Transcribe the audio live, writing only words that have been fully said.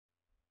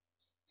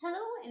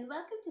and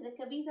welcome to the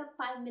Kaviza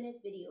 5-minute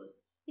videos.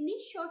 In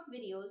these short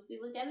videos, we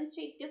will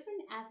demonstrate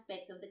different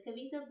aspects of the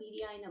Kaviza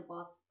Media in a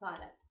Box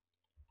product.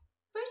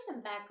 First,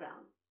 some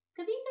background.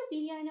 Kaviza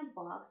Media in a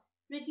Box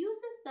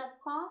reduces the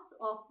cost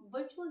of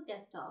virtual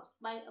desktops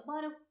by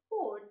about a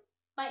fourth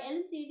by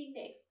eliminating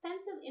the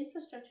expensive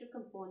infrastructure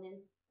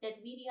components that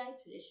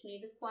VDI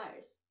traditionally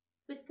requires.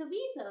 With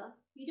Kaviza,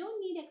 you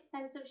don't need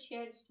expensive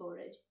shared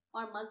storage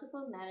or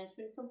multiple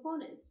management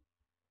components.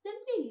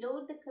 Simply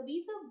load the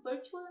Kaviza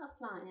virtual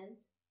appliance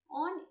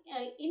on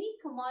any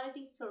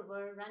commodity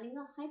server running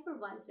a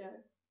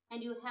hypervisor and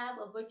you have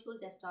a virtual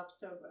desktop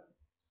server.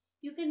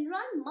 You can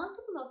run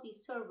multiple of these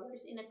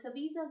servers in a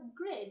Kaviza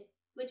grid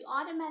which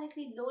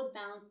automatically load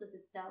balances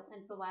itself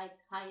and provides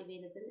high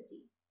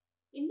availability.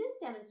 In this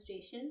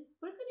demonstration,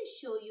 we're going to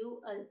show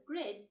you a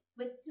grid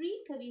with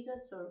 3 Kaviza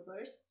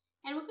servers,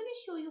 and we're going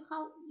to show you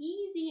how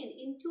easy and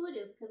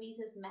intuitive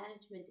Kaviza's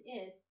management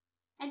is.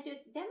 And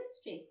to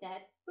demonstrate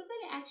that, we're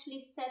going to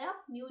actually set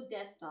up new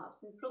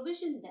desktops and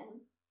provision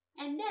them,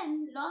 and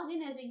then log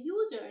in as a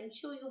user and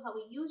show you how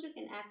a user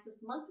can access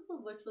multiple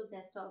virtual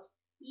desktops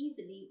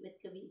easily with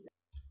Kaviza.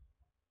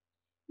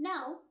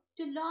 Now,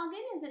 to log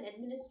in as an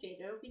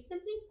administrator, we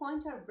simply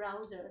point our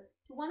browser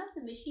to one of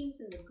the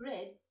machines in the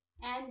grid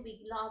and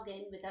we log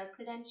in with our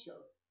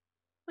credentials.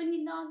 When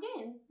we log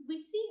in,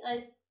 we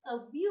see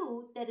a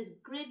view that is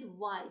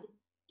grid-wide.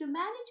 To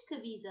manage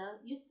Kaviza,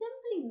 you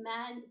simply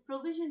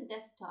provision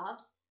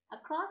desktops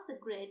across the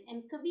grid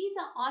and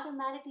Kaviza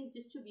automatically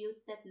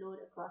distributes that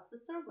load across the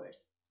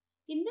servers.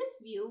 In this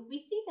view,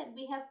 we see that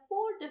we have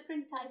 4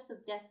 different types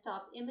of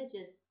desktop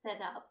images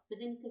set up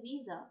within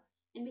Kaviza,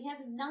 and we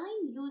have 9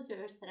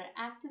 users that are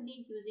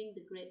actively using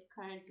the grid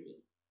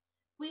currently.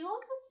 We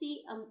also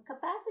see a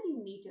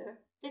capacity meter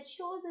that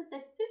shows us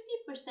that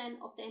 50%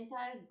 of the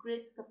entire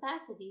grid's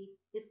capacity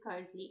is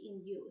currently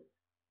in use.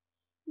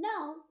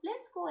 Now,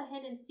 let's go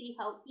ahead and see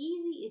how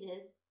easy it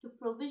is to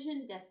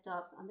provision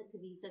desktops on the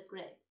Kaviza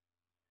grid.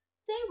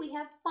 Say we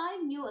have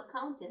 5 new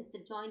accountants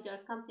that joined our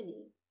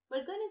company.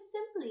 We're going to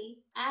simply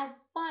add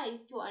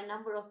 5 to our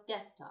number of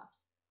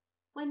desktops.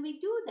 When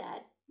we do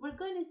that, we're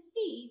going to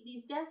see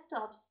these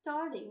desktops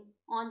starting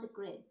on the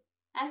grid.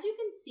 As you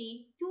can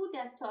see, 2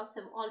 desktops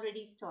have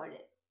already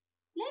started.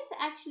 Let's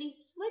actually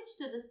switch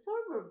to the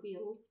server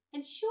view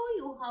and show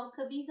you how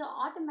Kaviza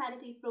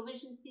automatically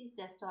provisions these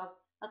desktops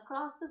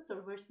across the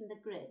servers in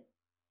the grid.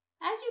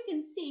 As you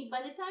can see,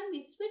 by the time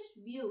we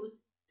switched views,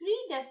 3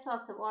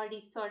 desktops have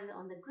already started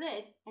on the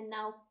grid and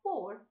now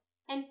 4,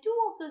 and 2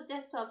 of those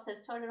desktops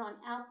have started on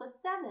Alpha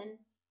 7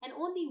 and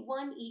only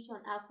 1 each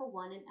on Alpha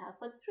 1 and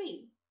Alpha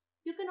 3.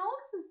 You can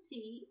also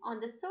see on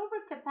the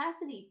server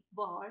capacity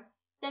bar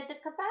that the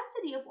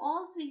capacity of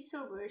all 3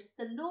 servers,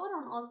 the load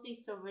on all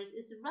 3 servers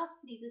is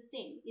roughly the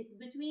same. It's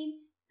between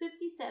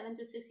 57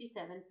 to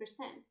 67%.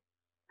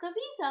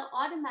 Kaviza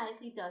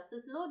automatically does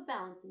this load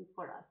balancing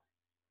for us.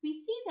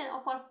 We see that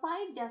of our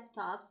 5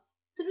 desktops,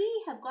 3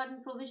 have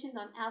gotten provisioned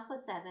on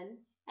Alpha 7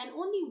 and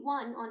only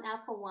 1 on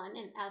Alpha 1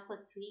 and Alpha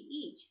 3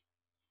 each.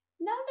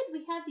 Now that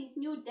we have these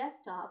new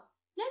desktops,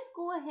 let's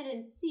go ahead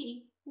and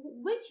see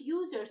which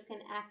users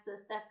can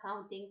access the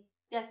accounting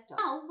desktop.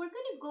 Now we're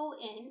going to go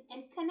in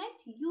and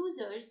connect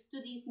users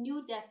to these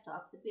new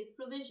desktops that we've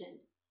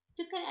provisioned.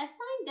 To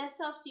assign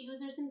desktops to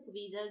users in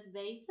Kaviza is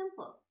very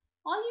simple.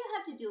 All you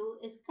have to do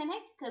is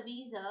connect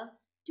Kaviza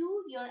to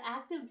your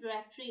Active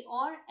Directory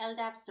or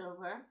LDAP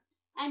server,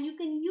 and you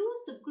can use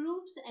the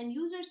groups and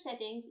user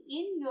settings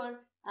in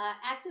your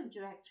Active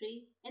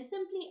Directory and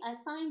simply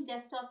assign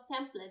desktop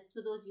templates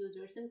to those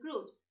users and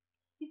groups.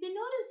 If you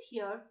notice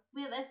here,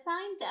 we have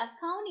assigned the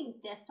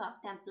accounting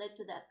desktop template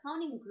to the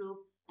accounting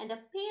group and the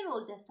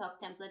payroll desktop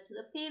template to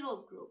the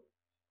payroll group.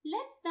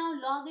 Let's now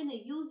log in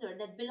a user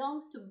that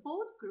belongs to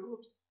both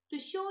groups to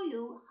show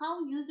you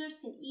how users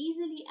can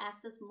easily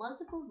access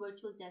multiple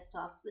virtual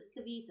desktops with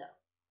Kaviza.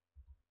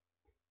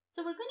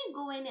 So we're going to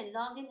go in and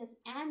log in as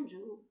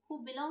Andrew,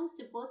 who belongs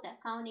to both the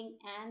accounting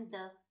and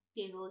the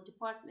payroll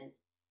department.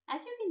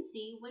 As you can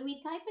see, when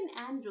we type in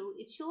Andrew,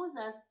 it shows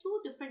us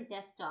 2 different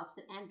desktops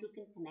that Andrew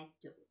can connect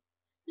to.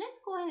 Let's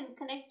go ahead and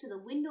connect to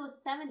the Windows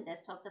 7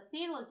 desktop, the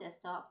payroll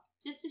desktop,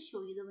 just to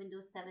show you the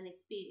Windows 7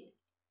 experience.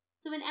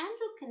 So when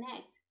Andrew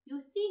connects, you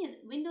see his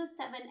Windows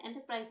 7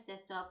 Enterprise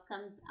desktop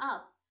comes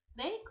up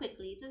very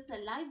quickly. This is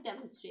a live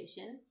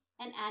demonstration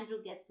and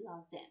Andrew gets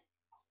logged in.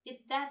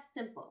 It's that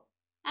simple.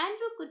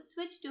 Andrew could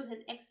switch to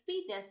his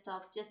XP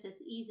desktop just as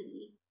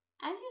easily.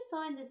 As you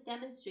saw in this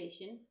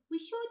demonstration,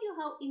 we showed you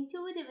how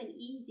intuitive and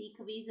easy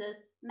Kaviza's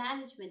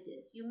management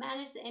is. You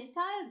manage the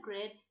entire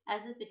grid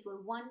as if it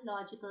were one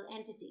logical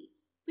entity.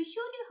 We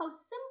showed you how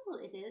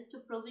simple it is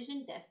to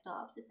provision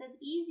desktops. It's as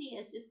easy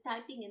as just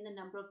typing in the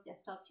number of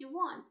desktops you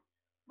want.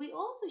 We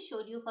also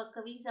showed you how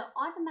Kaviza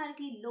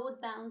automatically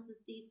load balances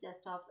these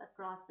desktops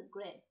across the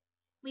grid.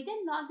 We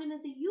then logged in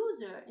as a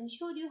user and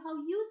showed you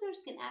how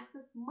users can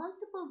access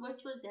multiple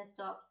virtual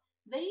desktops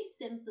very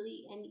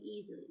simply and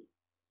easily.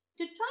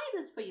 To try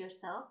this for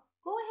yourself,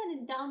 go ahead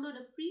and download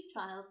a free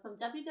trial from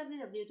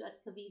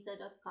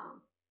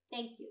www.kaviza.com.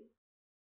 Thank you.